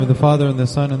Of the Father, and the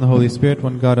Son, and the Holy Spirit,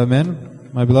 one God,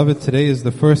 Amen. My beloved, today is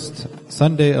the first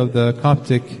Sunday of the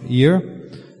Coptic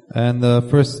year, and the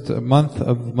first month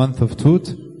of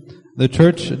Tut. The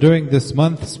Church during this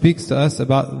month speaks to us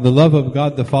about the love of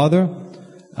God the Father,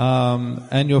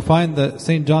 and you'll find that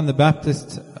Saint John the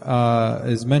Baptist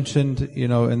is mentioned,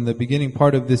 in the beginning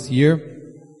part of this year.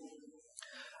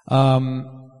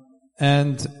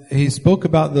 And he spoke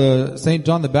about Saint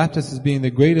John the Baptist as being the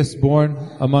greatest born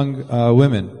among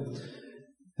women.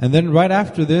 And then right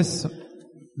after this,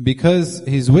 because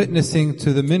he's witnessing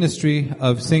to the ministry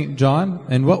of Saint John,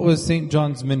 and what was Saint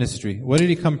John's ministry? What did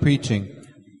he come preaching?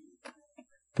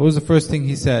 What was the first thing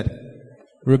he said?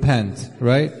 Repent,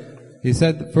 right? He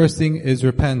said the first thing is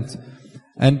repent.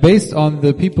 And based on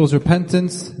the people's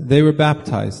repentance, they were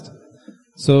baptized.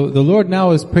 So the Lord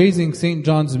now is praising Saint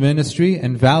John's ministry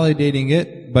and validating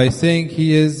it by saying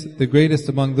he is the greatest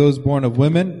among those born of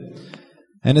women.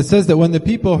 And it says that when the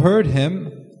people heard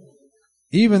him,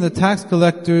 even the tax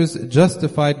collectors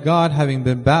justified God, having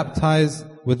been baptized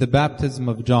with the baptism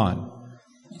of John.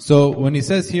 So when he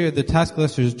says here the tax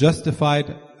collectors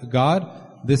justified God,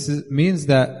 means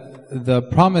that the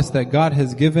promise that God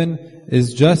has given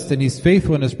is just, and he's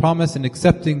faithful in his promise in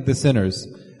accepting the sinners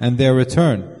and their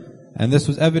return. And this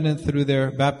was evident through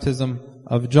their baptism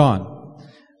of John.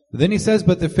 Then he says,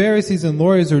 but the Pharisees and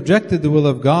lawyers rejected the will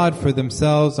of God for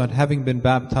themselves, not having been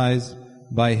baptized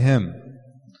by him.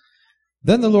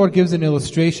 Then the Lord gives an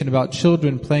illustration about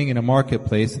children playing in a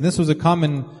marketplace. And this was a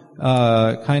common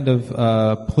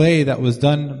play that was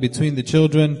done between the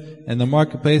children and the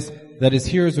marketplace that his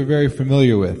hearers were very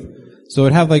familiar with. So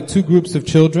it had like two groups of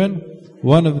children.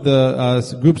 One of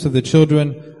the groups of the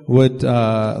children would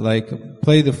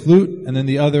play the flute, and then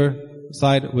the other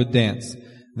side would dance.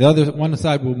 One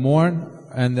side would mourn,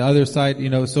 and the other side,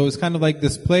 so it's kind of like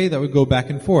this play that would go back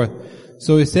and forth.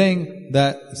 So he's saying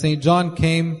that Saint John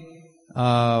came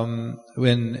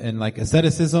in like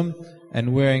asceticism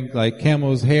and wearing like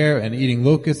camel's hair and eating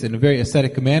locusts in a very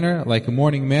ascetic manner, like a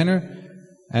mourning manner,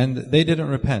 and they didn't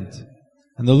repent.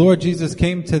 And the Lord Jesus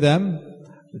came to them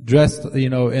dressed,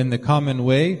 in the common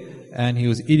way, and he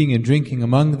was eating and drinking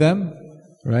among them,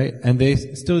 right? And they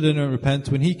still didn't repent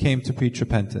when he came to preach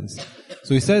repentance.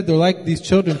 So he said they're like these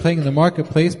children playing in the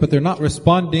marketplace, but they're not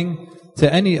responding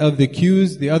to any of the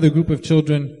cues the other group of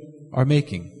children are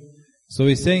making. So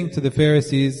he's saying to the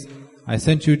Pharisees, I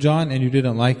sent you John and you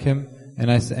didn't like him,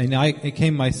 and I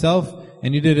came myself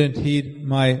and you didn't heed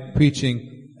my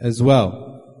preaching as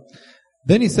well.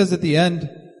 Then he says at the end,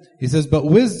 he says, but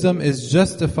wisdom is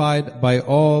justified by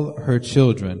all her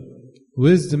children.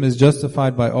 Wisdom is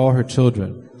justified by all her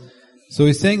children. So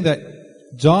he's saying that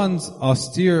John's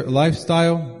austere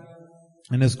lifestyle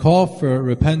and his call for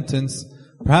repentance,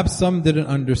 perhaps some didn't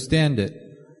understand it,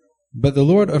 but the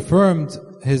Lord affirmed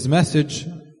his message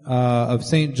of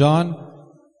Saint John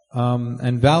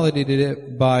and validated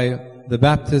it by the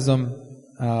baptism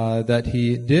that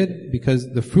he did,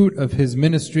 because the fruit of his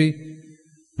ministry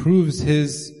proves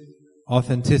his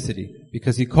authenticity,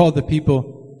 because he called the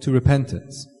people to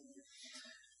repentance.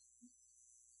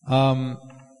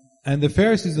 And the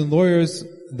Pharisees and lawyers,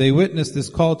 they witnessed this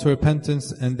call to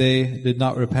repentance, and they did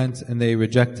not repent, and they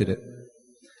rejected it.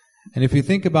 And if you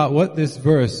think about what this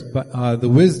verse, the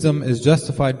wisdom is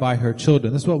justified by her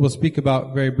children, this is what we'll speak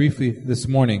about very briefly this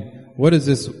morning. What does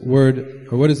this word,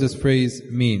 or what does this phrase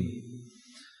mean?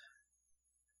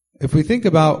 If we think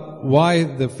about why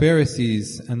the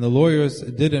Pharisees and the lawyers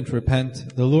didn't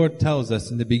repent, the Lord tells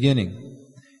us in the beginning.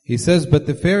 He says, but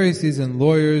the Pharisees and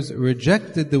lawyers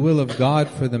rejected the will of God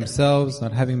for themselves,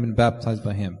 not having been baptized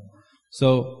by him.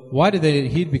 So, why did they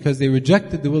heed? Because they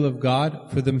rejected the will of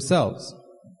God for themselves.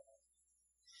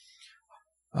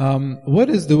 What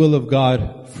is the will of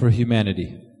God for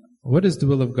humanity? What is the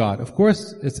will of God? Of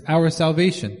course, it's our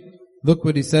salvation. Look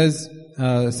what he says,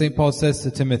 St. Paul says to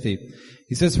Timothy.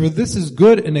 He says, for this is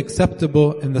good and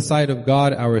acceptable in the sight of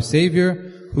God our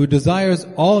Savior, who desires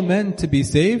all men to be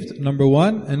saved, number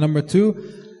one, and number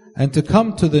two, and to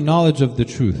come to the knowledge of the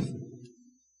truth.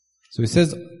 So he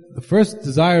says, the first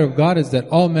desire of God is that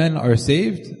all men are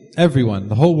saved, everyone,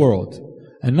 the whole world.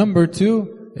 And number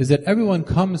two is that everyone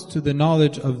comes to the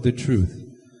knowledge of the truth.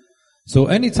 So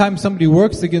anytime somebody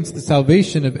works against the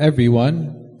salvation of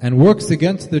everyone and works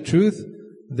against the truth,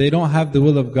 they don't have the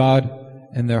will of God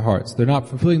in their hearts. They're not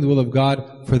fulfilling the will of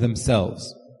God for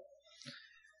themselves.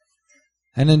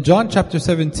 And in John chapter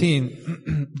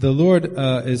 17, the Lord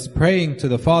is praying to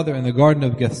the Father in the Garden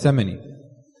of Gethsemane.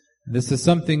 This is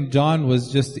something John was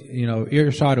just,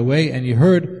 earshot away, and he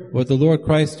heard what the Lord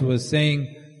Christ was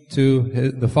saying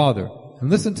to the Father. And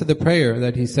listen to the prayer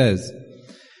that he says.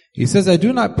 He says, I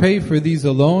do not pray for these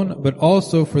alone, but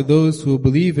also for those who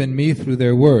believe in me through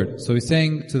their word. So he's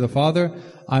saying to the Father,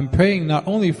 I'm praying not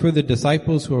only for the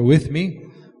disciples who are with me,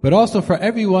 but also for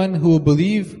everyone who will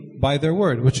believe by their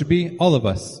word, which would be all of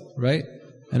us, right?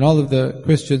 And all of the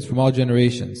Christians from all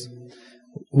generations.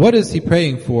 What is he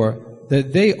praying for?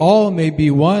 That they all may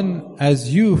be one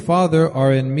as you, Father,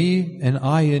 are in me and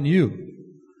I in you.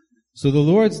 So the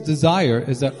Lord's desire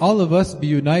is that all of us be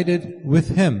united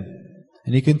with him.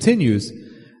 And he continues,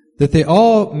 that they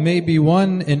all may be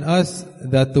one in us,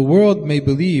 that the world may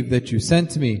believe that you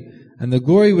sent me, and the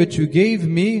glory which you gave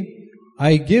me,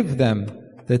 I give them,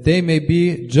 that they may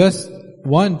be just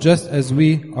one, just as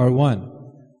we are one.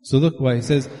 So look what he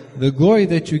says, the glory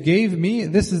that you gave me,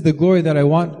 this is the glory that I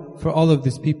want for all of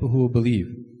these people who will believe.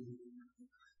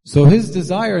 So his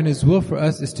desire and his will for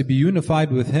us is to be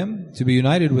unified with him, to be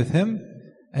united with him,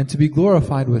 and to be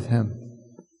glorified with him.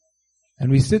 And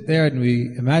we sit there and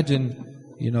we imagine,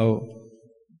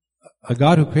 a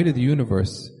God who created the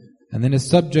universe, and then his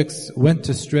subjects went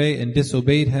astray and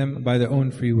disobeyed him by their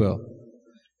own free will.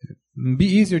 It'd be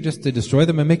easier just to destroy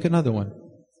them and make another one.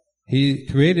 He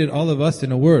created all of us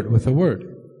in a word, with a word.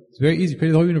 It's very easy,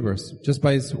 created the whole universe, just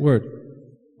by his word.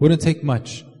 Wouldn't take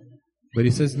much. But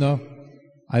he says, no,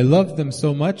 I love them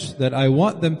so much that I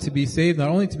want them to be saved, not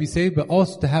only to be saved, but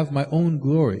also to have my own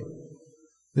glory.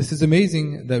 This is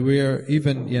amazing that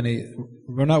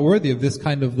we're not worthy of this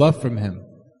kind of love from him.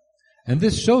 And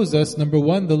this shows us, number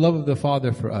one, the love of the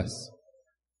Father for us.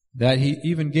 That he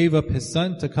even gave up his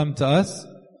Son to come to us,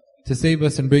 to save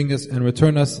us and bring us and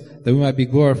return us, that we might be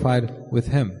glorified with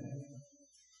him.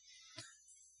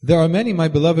 There are many, my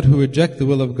beloved, who reject the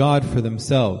will of God for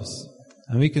themselves.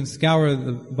 And we can scour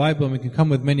the Bible and we can come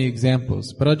with many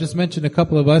examples. But I'll just mention a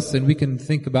couple of us and we can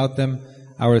think about them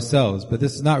ourselves. But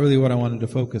this is not really what I wanted to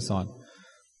focus on.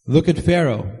 Look at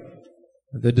Pharaoh.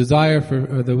 The desire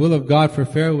for, the will of God for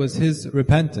Pharaoh was his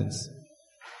repentance.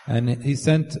 And he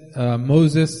sent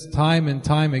Moses time and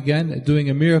time again, doing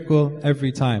a miracle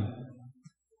every time.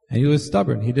 And he was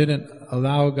stubborn. He didn't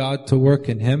allow God to work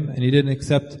in him, and he didn't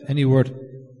accept any word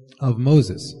of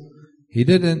Moses. He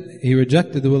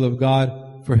rejected the will of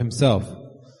God for himself.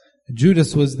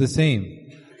 Judas was the same.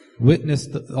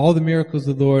 Witnessed all the miracles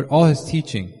of the Lord, all his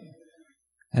teaching.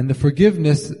 And the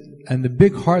forgiveness and the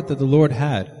big heart that the Lord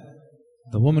had.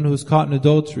 The woman who was caught in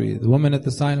adultery, the woman at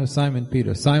the sign of Simon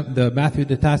Peter, the Matthew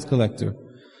the tax collector.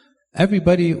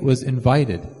 Everybody was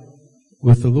invited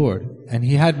with the Lord, and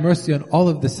he had mercy on all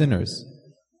of the sinners.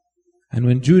 And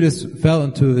when Judas fell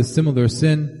into a similar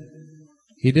sin,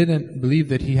 he didn't believe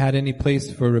that he had any place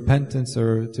for repentance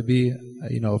or to be,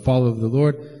 a follower of the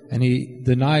Lord, and he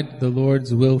denied the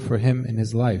Lord's will for him in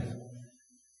his life.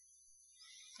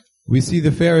 We see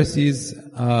the Pharisees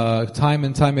time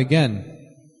and time again,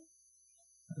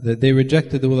 that they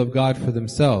rejected the will of God for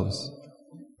themselves.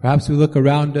 Perhaps we look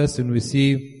around us and we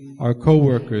see our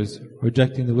co-workers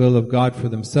rejecting the will of God for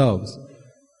themselves.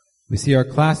 We see our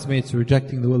classmates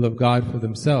rejecting the will of God for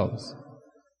themselves.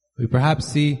 We perhaps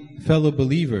see fellow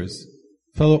believers,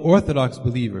 fellow Orthodox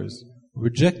believers,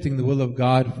 rejecting the will of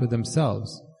God for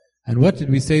themselves. And what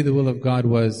did we say the will of God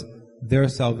was? Their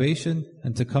salvation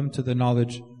and to come to the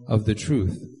knowledge of the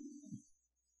truth.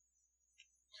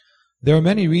 There are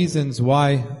many reasons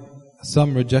why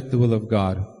some reject the will of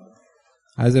God.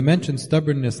 As I mentioned,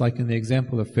 stubbornness, like in the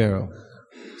example of Pharaoh.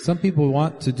 Some people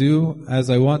want to do as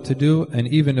I want to do, and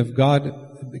even if God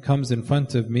comes in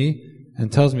front of me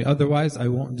and tells me otherwise, I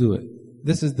won't do it.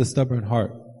 This is the stubborn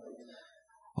heart.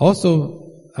 Also,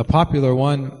 a popular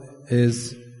one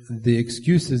is the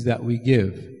excuses that we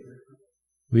give.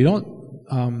 We don't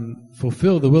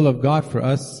fulfill the will of God for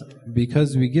us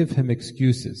because we give him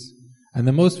excuses. And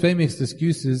the most famous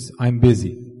excuse is, I'm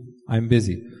busy. I'm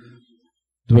busy.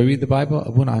 Do I read the Bible?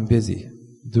 Abuna, I'm busy.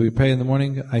 Do we pray in the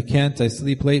morning? I can't. I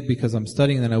sleep late because I'm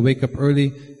studying, and then I wake up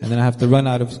early, and then I have to run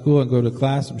out of school and go to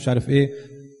class.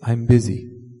 I'm busy.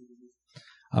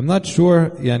 I'm not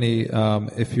sure,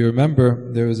 if you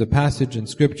remember, there was a passage in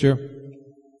Scripture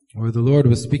where the Lord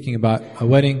was speaking about a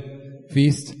wedding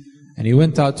feast, and he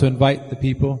went out to invite the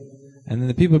people. And then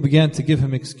the people began to give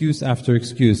him excuse after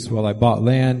excuse. Well, I bought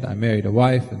land, I married a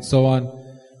wife, and so on.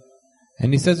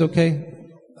 And he says, okay,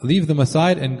 leave them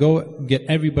aside and go get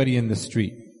everybody in the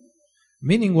street.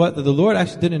 Meaning what? That the Lord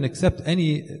actually didn't accept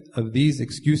any of these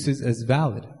excuses as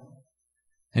valid.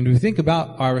 And we think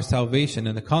about our salvation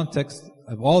in the context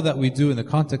of all that we do in the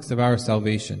context of our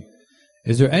salvation.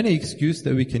 Is there any excuse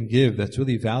that we can give that's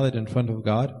really valid in front of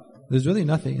God? There's really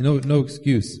nothing, no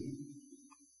excuse.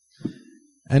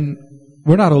 And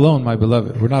we're not alone, my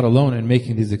beloved. We're not alone in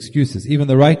making these excuses. Even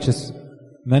the righteous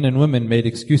men and women made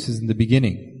excuses in the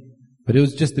beginning. But it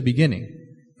was just the beginning.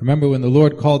 Remember when the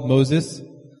Lord called Moses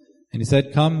and he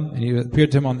said, come, and he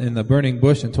appeared to him in the burning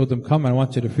bush and told him, come, I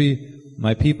want you to free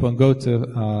my people and go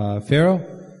to Pharaoh.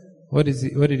 What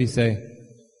did he say?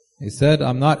 He said,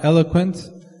 I'm not eloquent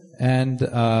and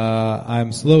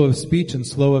I'm slow of speech and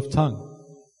slow of tongue.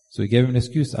 So he gave him an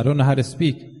excuse. I don't know how to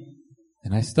speak.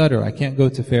 And I stutter. I can't go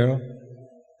to Pharaoh.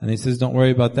 And he says, don't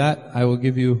worry about that. I will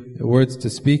give you words to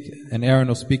speak and Aaron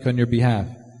will speak on your behalf.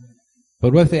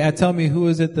 But what if they tell me, who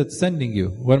is it that's sending you?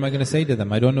 What am I going to say to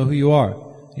them? I don't know who you are.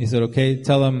 He said, okay,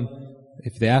 tell them,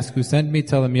 if they ask who sent me,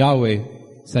 tell them Yahweh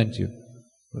sent you.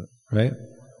 Right?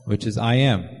 Which is I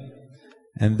am.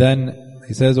 And then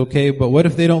he says, okay, but what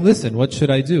if they don't listen? What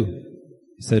should I do?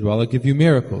 He said, well, I'll give you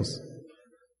miracles.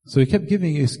 So he kept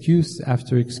giving excuse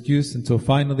after excuse until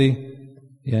finally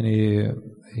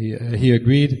he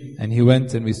agreed and he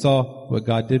went, and we saw what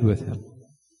God did with him.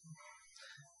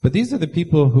 But these are the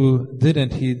people who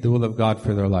didn't heed the will of God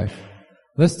for their life.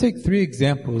 Let's take 3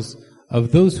 examples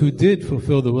of those who did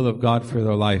fulfill the will of God for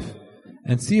their life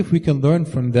and see if we can learn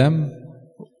from them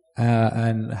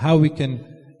and how we can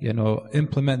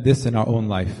implement this in our own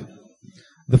life.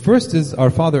 The first is our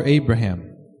father Abraham.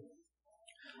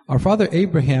 Our father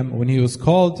Abraham, when he was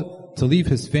called to leave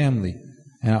his family,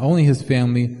 and not only his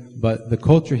family, but the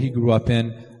culture he grew up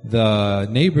in, the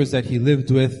neighbors that he lived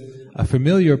with, a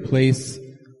familiar place,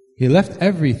 he left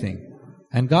everything.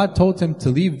 And God told him to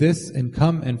leave this and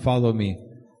come and follow me.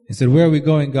 He said, where are we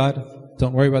going, God?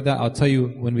 Don't worry about that. I'll tell you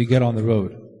when we get on the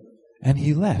road. And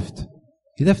he left.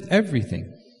 He left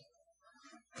everything.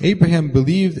 Abraham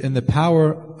believed in the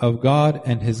power of God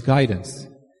and His guidance.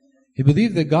 He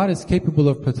believed that God is capable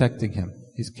of protecting him.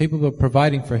 He's capable of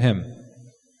providing for him.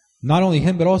 Not only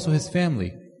him, but also his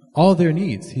family. All their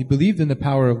needs. He believed in the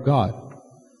power of God.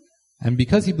 And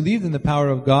because he believed in the power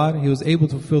of God, he was able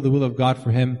to fulfill the will of God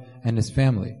for him and his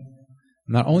family.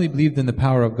 Not only believed in the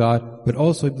power of God, but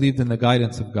also believed in the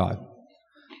guidance of God.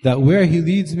 That where He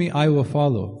leads me, I will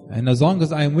follow. And as long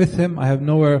as I am with Him, I have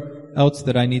nowhere else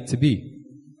that I need to be.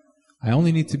 I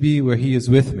only need to be where He is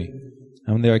with me.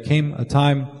 And when there came a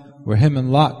time where him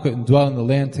and Lot couldn't dwell in the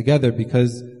land together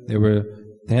because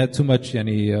they had too much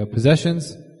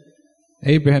possessions,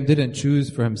 Abraham didn't choose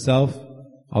for himself,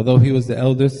 although he was the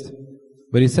eldest.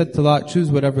 But he said to Lot,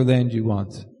 choose whatever land you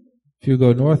want. If you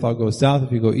go north, I'll go south.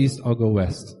 If you go east, I'll go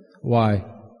west. Why?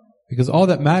 Because all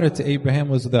that mattered to Abraham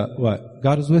was that what?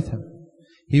 God was with him.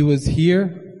 He was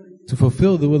here to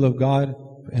fulfill the will of God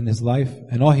in his life,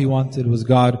 and all he wanted was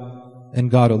God and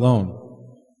God alone.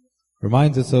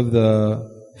 Reminds us of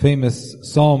the famous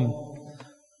psalm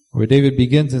where David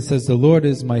begins and says, the Lord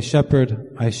is my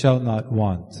shepherd, I shall not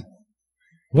want.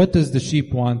 What does the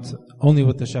sheep want? Only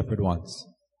what the shepherd wants.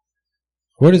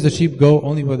 Where does the sheep go?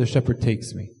 Only where the shepherd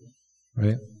takes me.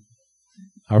 Right?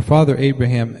 Our father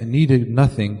Abraham needed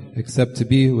nothing except to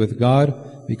be with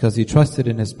God because he trusted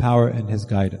in His power and His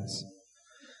guidance.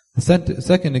 The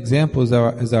second example is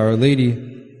Our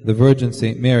Lady, the Virgin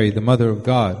Saint Mary, the Mother of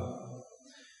God.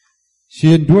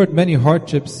 She endured many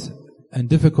hardships and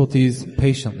difficulties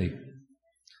patiently.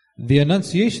 The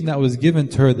annunciation that was given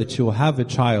to her that she will have a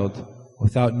child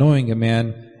without knowing a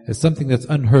man is something that's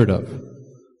unheard of.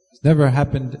 It's never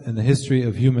happened in the history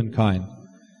of humankind.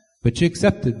 But she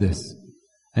accepted this.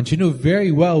 And she knew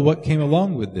very well what came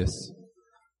along with this.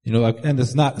 And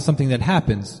it's not something that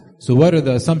happens. So what are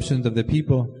the assumptions of the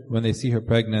people when they see her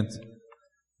pregnant?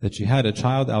 That she had a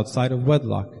child outside of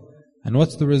wedlock. And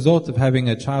what's the result of having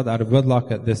a child out of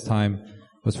wedlock at this time?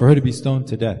 Was for her to be stoned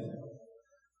to death.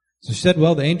 So she said,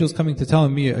 well, the angel's coming to tell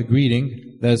me a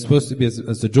greeting that is supposed to be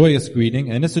as a joyous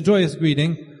greeting. And it's a joyous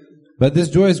greeting, but this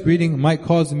joyous greeting might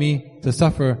cause me to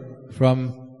suffer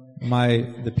from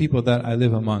the people that I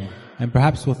live among. And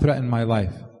perhaps will threaten my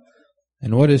life.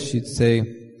 And what does she say?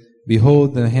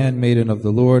 Behold the handmaiden of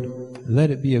the Lord, let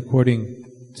it be according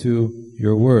to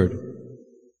your word.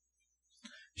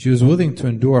 She was willing to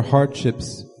endure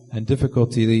hardships and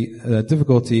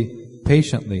difficulty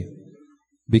patiently,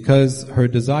 because her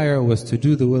desire was to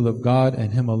do the will of God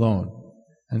and Him alone.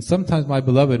 And sometimes, my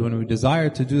beloved, when we desire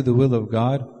to do the will of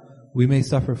God, we may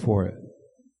suffer for it.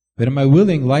 But am I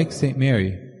willing, like Saint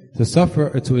Mary, to suffer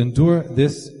or to endure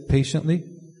this patiently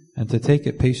and to take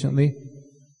it patiently?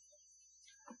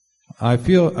 I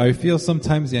feel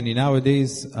sometimes,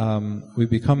 nowadays, we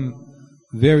become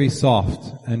very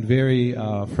soft and very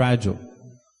fragile.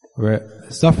 Where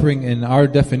suffering in our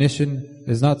definition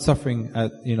is not suffering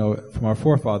from our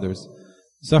forefathers.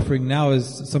 Suffering now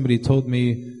is somebody told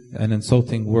me an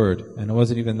insulting word, and it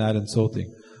wasn't even that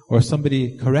insulting. Or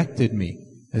somebody corrected me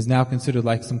is now considered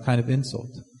like some kind of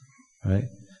insult. Right?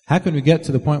 How can we get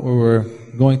to the point where we're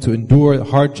going to endure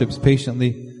hardships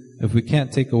patiently if we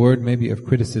can't take a word maybe of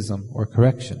criticism or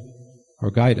correction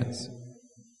or guidance?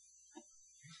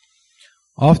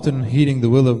 Often heeding the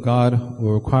will of God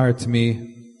will require to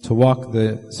me to walk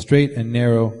the straight and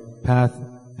narrow path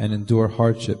and endure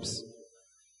hardships.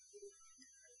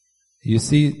 You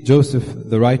see, Joseph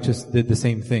the righteous did the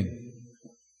same thing.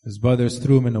 His brothers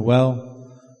threw him in a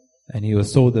well, and he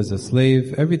was sold as a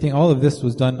slave. Everything, all of this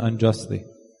was done unjustly.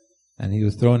 And he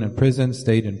was thrown in prison,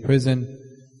 stayed in prison.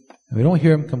 And we don't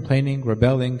hear him complaining,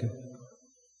 rebelling.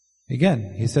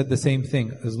 Again, he said the same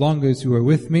thing. As long as you are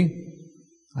with me,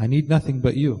 I need nothing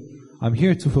but you. I'm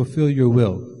here to fulfill your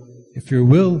will. If your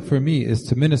will for me is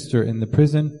to minister in the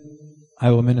prison,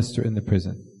 I will minister in the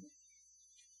prison.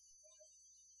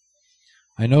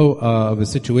 I know of a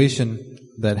situation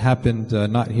that happened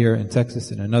not here in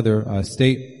Texas, in another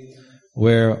state,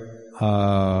 where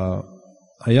a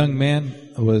young man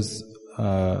was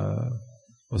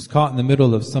caught in the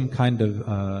middle of some kind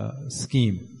of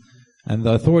scheme, and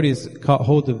the authorities caught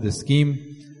hold of the scheme,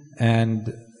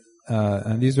 and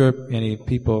these were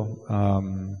people,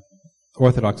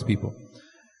 Orthodox people,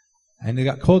 and they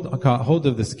got hold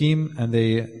of the scheme, and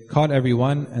they caught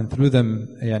everyone and threw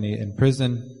them in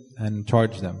prison and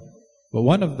charged them. But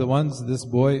one of the ones, this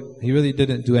boy, he really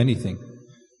didn't do anything.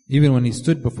 Even when he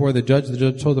stood before the judge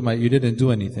told him, you didn't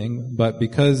do anything, but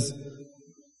because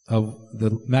of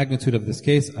the magnitude of this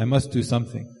case, I must do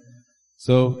something.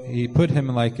 So he put him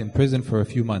in prison for a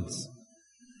few months.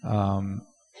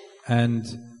 And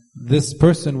this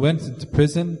person went into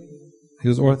prison, he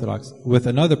was Orthodox, with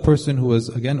another person who was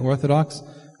again Orthodox,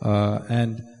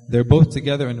 and they're both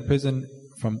together in prison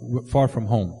far from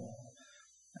home.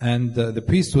 And the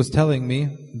priest was telling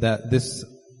me that this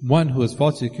one who was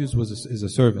falsely accused is a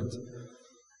servant.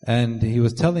 And he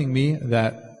was telling me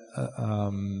that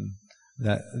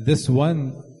that this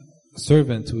one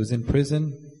servant who was in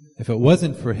prison, if it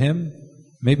wasn't for him,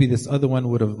 maybe this other one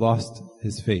would have lost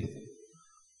his faith.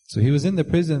 So he was in the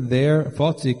prison there,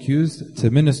 falsely accused,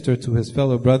 to minister to his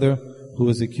fellow brother who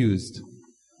was accused.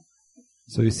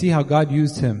 So you see how God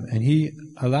used him, and he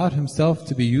allowed himself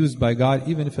to be used by God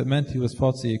even if it meant he was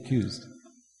falsely accused.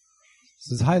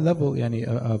 This is high level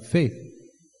of faith.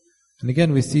 And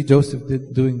again, we see Joseph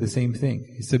doing the same thing.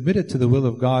 He submitted to the will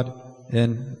of God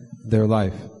in their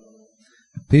life.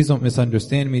 Please don't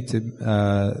misunderstand me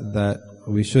that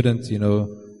we shouldn't,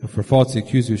 if we're falsely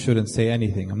accused, we shouldn't say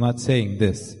anything. I'm not saying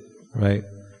this, right?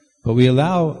 But we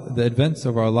allow the events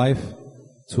of our life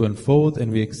to unfold,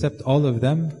 and we accept all of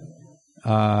them.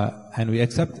 And we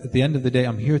accept at the end of the day,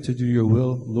 I'm here to do your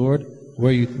will, Lord.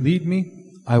 Where you lead me,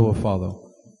 I will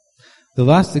follow. The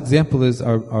last example is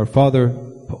our father,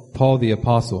 Paul the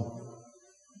Apostle.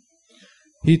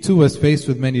 He too was faced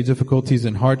with many difficulties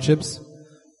and hardships.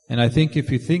 And I think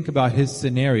if you think about his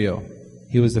scenario,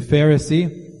 he was a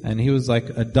Pharisee, and he was like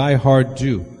a die-hard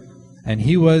Jew. And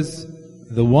he was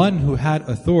the one who had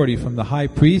authority from the high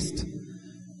priest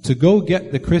to go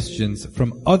get the Christians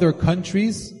from other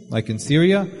countries, like in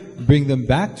Syria, bring them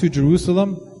back to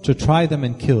Jerusalem to try them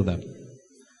and kill them.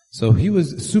 So he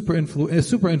was super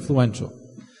influential.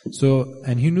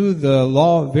 And he knew the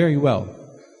law very well.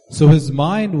 So his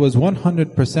mind was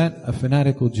 100% a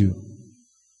fanatical Jew.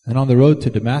 And on the road to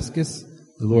Damascus,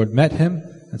 the Lord met him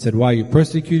and said, "Why are you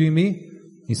persecuting me?"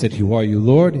 He said, "Who are you,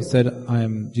 Lord?" He said, "I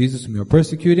am Jesus whom you are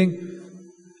persecuting."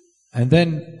 And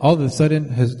then all of a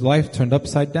sudden his life turned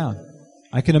upside down.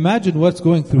 I can imagine what's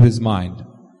going through his mind.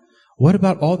 What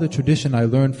about all the tradition I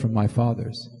learned from my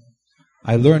fathers?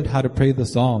 I learned how to pray the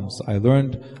Psalms. I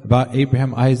learned about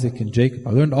Abraham, Isaac, and Jacob.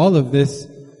 I learned all of this.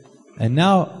 And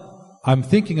now I'm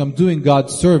thinking I'm doing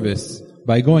God's service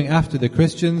by going after the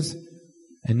Christians.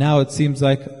 And now it seems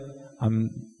like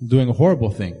I'm doing a horrible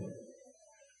thing.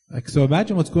 So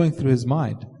imagine what's going through his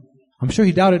mind. I'm sure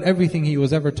he doubted everything he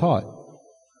was ever taught.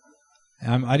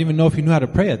 I didn't even know if he knew how to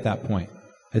pray at that point.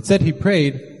 It said he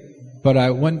prayed, but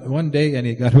one day,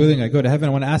 and God willing, I go to heaven,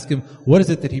 I want to ask him, what is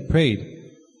it that he prayed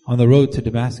on the road to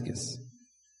Damascus?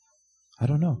 I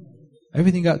don't know.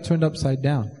 Everything got turned upside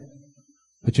down.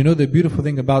 But the beautiful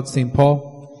thing about St.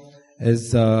 Paul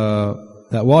is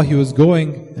that while he was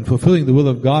going and fulfilling the will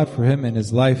of God for him in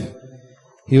his life,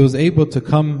 he was able to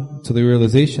come to the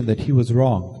realization that he was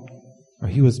wrong, or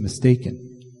he was mistaken.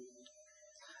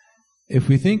 If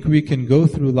we think we can go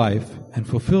through life and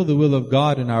fulfill the will of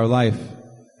God in our life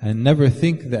and never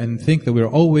think that we're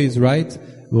always right,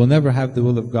 we'll never have the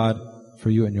will of God for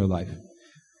you in your life.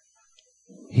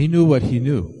 He knew what he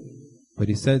knew, but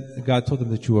he said, God told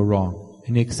him that you were wrong.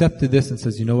 And he accepted this and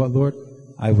says, "You know what, Lord?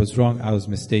 I was wrong, I was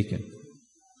mistaken."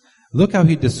 Look how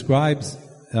he describes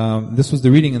this was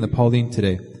the reading in the Pauline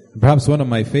today. Perhaps one of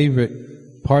my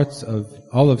favorite parts of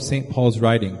all of St. Paul's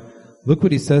writing. Look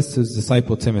what he says to his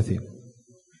disciple Timothy.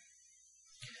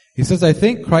 He says, I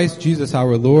thank Christ Jesus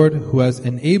our Lord, who has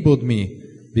enabled me,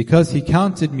 because he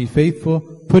counted me faithful,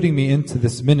 putting me into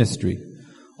this ministry.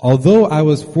 Although I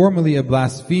was formerly a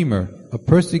blasphemer, a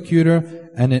persecutor,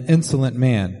 and an insolent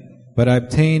man, but I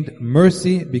obtained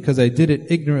mercy because I did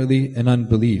it ignorantly in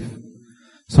unbelief.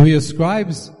 So he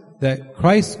ascribes that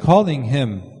Christ calling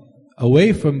him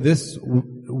away from this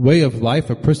way of life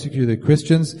of persecuted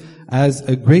Christians as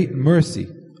a great mercy.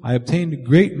 I obtained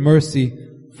great mercy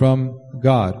from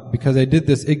God because I did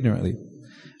this ignorantly.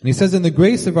 And he says, and the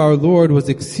grace of our Lord was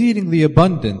exceedingly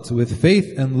abundant with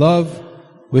faith and love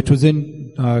which was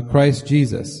in Christ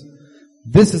Jesus.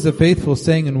 This is a faithful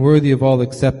saying and worthy of all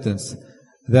acceptance,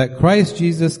 that Christ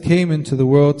Jesus came into the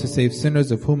world to save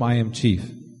sinners, of whom I am chief.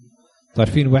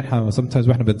 Sometimes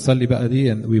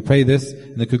and we pray this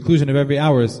in the conclusion of every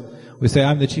hours. We say,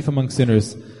 I'm the chief among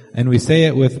sinners. And we say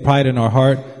it with pride in our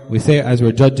heart. We say it as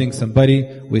we're judging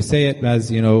somebody. We say it as,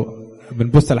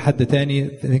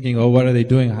 thinking, oh, what are they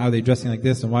doing? How are they dressing like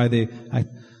this? And why are they...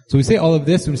 So we say all of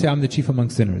this and we say, I'm the chief among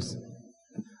sinners.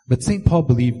 But St. Paul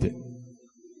believed it.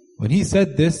 When he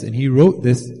said this and he wrote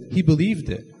this, he believed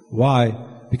it. Why?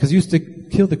 Because he used to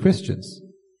kill the Christians.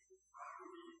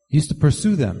 He used to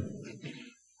pursue them.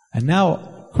 And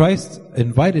now Christ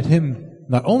invited him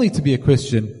not only to be a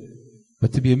Christian,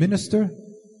 but to be a minister.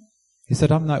 He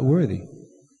said, I'm not worthy.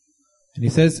 And he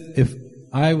says, if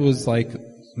I was like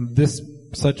this,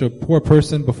 such a poor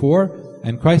person before,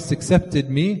 and Christ accepted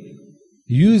me,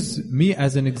 use me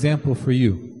as an example for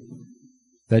you.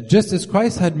 That just as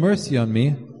Christ had mercy on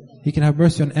me, He can have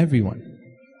mercy on everyone.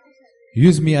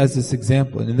 Use me as this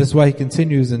example. And this is why he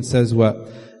continues and says what?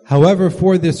 However,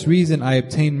 for this reason I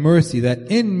obtain mercy,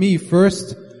 that in me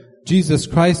first Jesus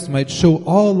Christ might show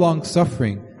all long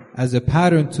suffering as a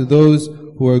pattern to those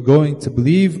who are going to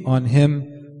believe on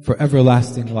Him for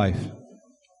everlasting life.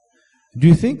 Do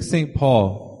you think St.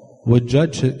 Paul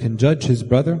can judge his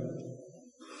brother?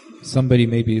 Somebody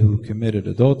maybe who committed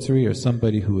adultery, or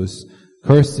somebody who was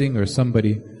cursing, or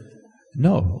somebody...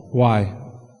 No. Why?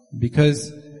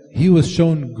 Because he was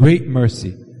shown great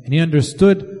mercy. And he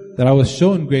understood that I was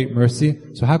shown great mercy,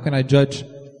 so how can I judge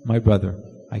my brother?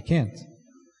 I can't.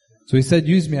 So he said,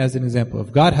 use me as an example.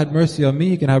 If God had mercy on me,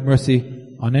 He can have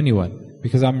mercy on anyone,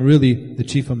 because I'm really the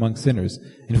chief among sinners.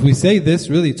 And if we say this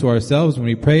really to ourselves when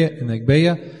we pray it in the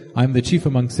Agbeya, I'm the chief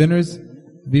among sinners,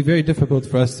 it'd be very difficult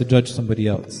for us to judge somebody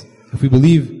else, if we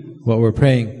believe what we're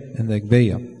praying in the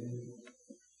Agbeya.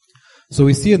 So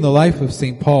we see in the life of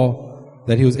St. Paul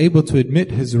that he was able to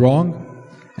admit his wrong,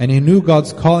 and he knew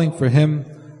God's calling for him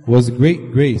was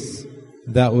great grace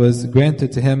that was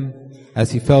granted to him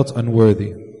as he felt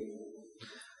unworthy.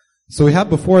 So we have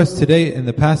before us today in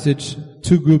the passage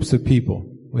two groups of people.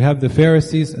 We have the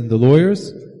Pharisees and the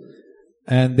lawyers,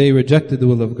 and they rejected the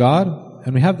will of God.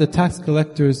 And we have the tax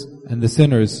collectors and the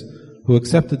sinners who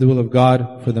accepted the will of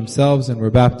God for themselves and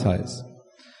were baptized.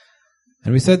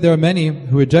 And we said there are many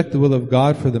who reject the will of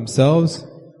God for themselves,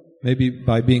 maybe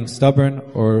by being stubborn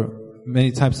or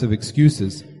many types of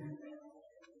excuses.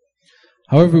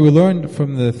 However, we learned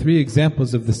from the three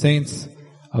examples of the saints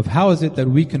of how is it that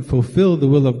we can fulfill the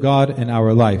will of God in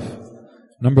our life.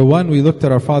 Number one, we looked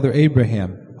at our father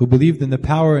Abraham, who believed in the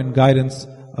power and guidance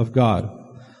of God.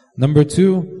 Number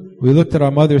two, we looked at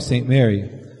our mother St. Mary,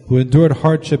 who endured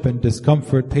hardship and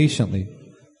discomfort patiently.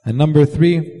 And number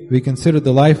three, we considered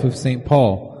the life of St.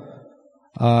 Paul,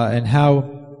 and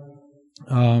how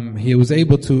he was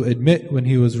able to admit when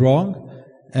he was wrong,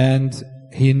 and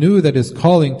he knew that his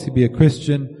calling to be a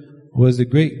Christian was a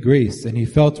great grace, and he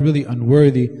felt really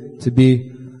unworthy to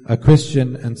be a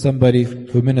Christian and somebody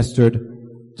who ministered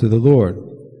to the Lord.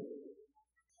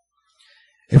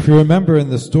 If you remember in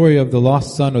the story of the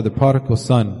lost son or the prodigal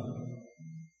son,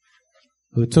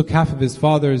 who took half of his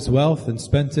father's wealth and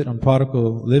spent it on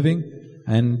prodigal living,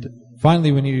 and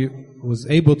finally when he was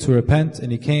able to repent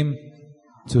and he came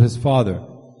to his father,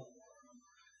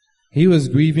 he was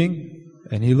grieving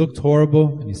and he looked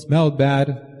horrible and he smelled bad,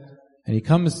 and he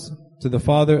comes to the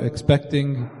father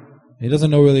expecting, he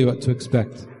doesn't know really what to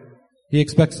expect. He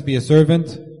expects to be a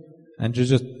servant and to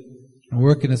just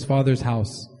work in his father's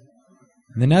house.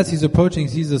 And then as he's approaching,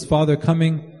 he sees his father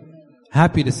coming,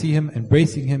 happy to see him,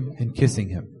 embracing him and kissing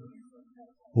him.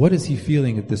 What is he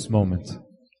feeling at this moment?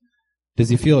 Does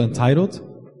he feel entitled?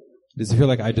 Does he feel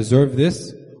like, I deserve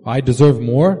this? I deserve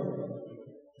more?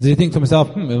 Does he think to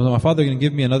himself, is my father going to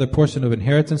give me another portion of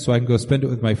inheritance so I can go spend it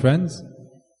with my friends?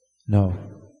 No.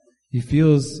 He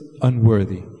feels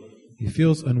unworthy. He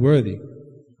feels unworthy.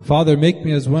 Father, make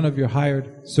me as one of your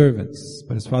hired servants.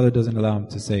 But his father doesn't allow him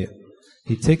to say it.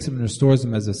 He takes him and restores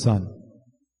him as a son.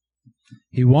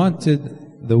 He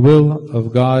wanted the will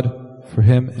of God for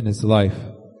him in his life.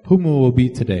 Whom will be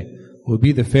today? Will it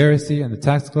be the Pharisee and the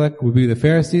tax collector? Will it be the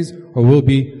Pharisees? Or will it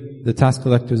be the tax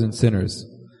collectors and sinners?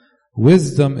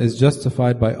 Wisdom is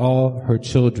justified by all her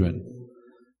children.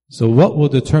 So what will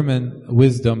determine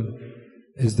wisdom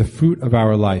is the fruit of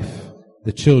our life,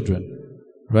 the children,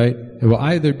 right? It will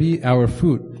either be our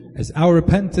fruit, as our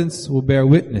repentance will bear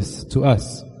witness to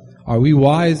us. Are we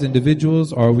wise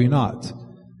individuals or are we not?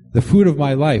 The fruit of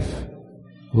my life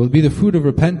will be the fruit of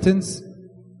repentance,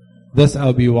 thus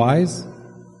I'll be wise.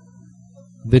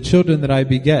 The children that I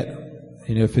beget,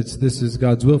 if this is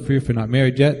God's will for you, if you're not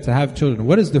married yet, to have children.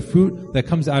 What is the fruit that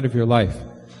comes out of your life?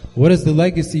 What is the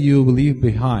legacy you will leave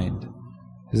behind?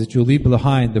 Is it you'll leave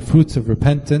behind the fruits of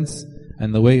repentance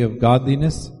and the way of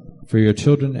godliness for your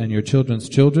children and your children's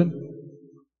children?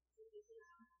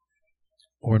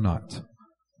 Or not?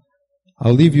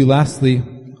 I'll leave you lastly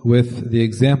with the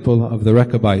example of the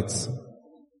Rechabites,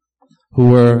 who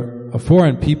were a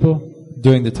foreign people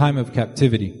during the time of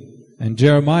captivity. And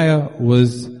Jeremiah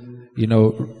was,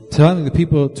 telling the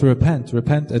people to repent,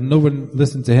 and no one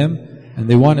listened to him, and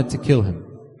they wanted to kill him.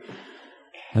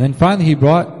 And then finally he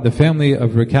brought the family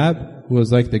of Rechab, who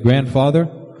was like the grandfather,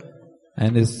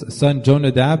 and his son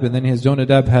Jonadab, and then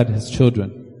Jonadab had his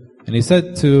children. And he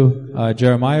said to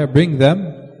Jeremiah, bring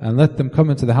them, and let them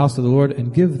come into the house of the Lord,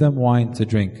 and give them wine to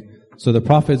drink. So the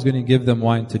prophet is going to give them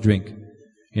wine to drink.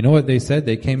 You know what they said?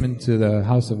 They came into the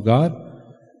house of God,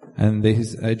 and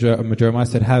Jeremiah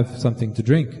said, have something to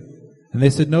drink. And they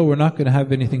said, no, we're not going to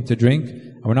have anything to drink,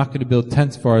 and we're not going to build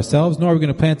tents for ourselves, nor are we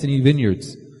going to plant any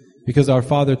vineyards, because our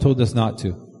father told us not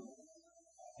to.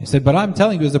 He said, but I'm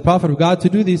telling you as the prophet of God to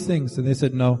do these things. And they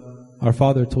said, no, our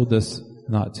father told us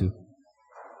not to.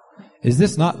 Is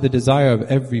this not the desire of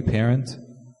every parent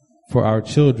for our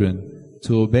children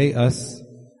to obey us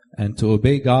and to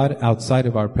obey God outside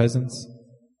of our presence?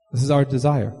 This is our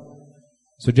desire.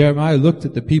 So Jeremiah looked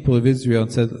at the people of Israel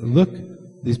and said, look,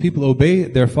 these people obey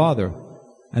their father,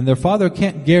 and their father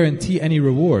can't guarantee any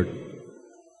reward.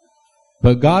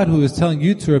 But God, who is telling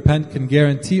you to repent, can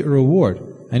guarantee a reward.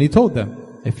 And he told them,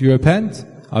 if you repent,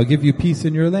 I'll give you peace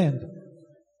in your land.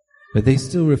 But they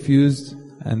still refused,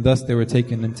 and thus they were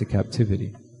taken into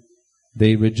captivity.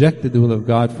 They rejected the will of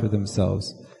God for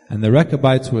themselves. And the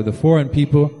Rechabites, who were the foreign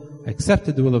people,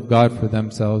 accepted the will of God for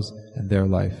themselves and their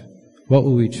life. What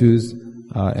will we choose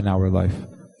in our life?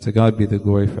 To God be the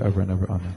glory forever and ever. Amen.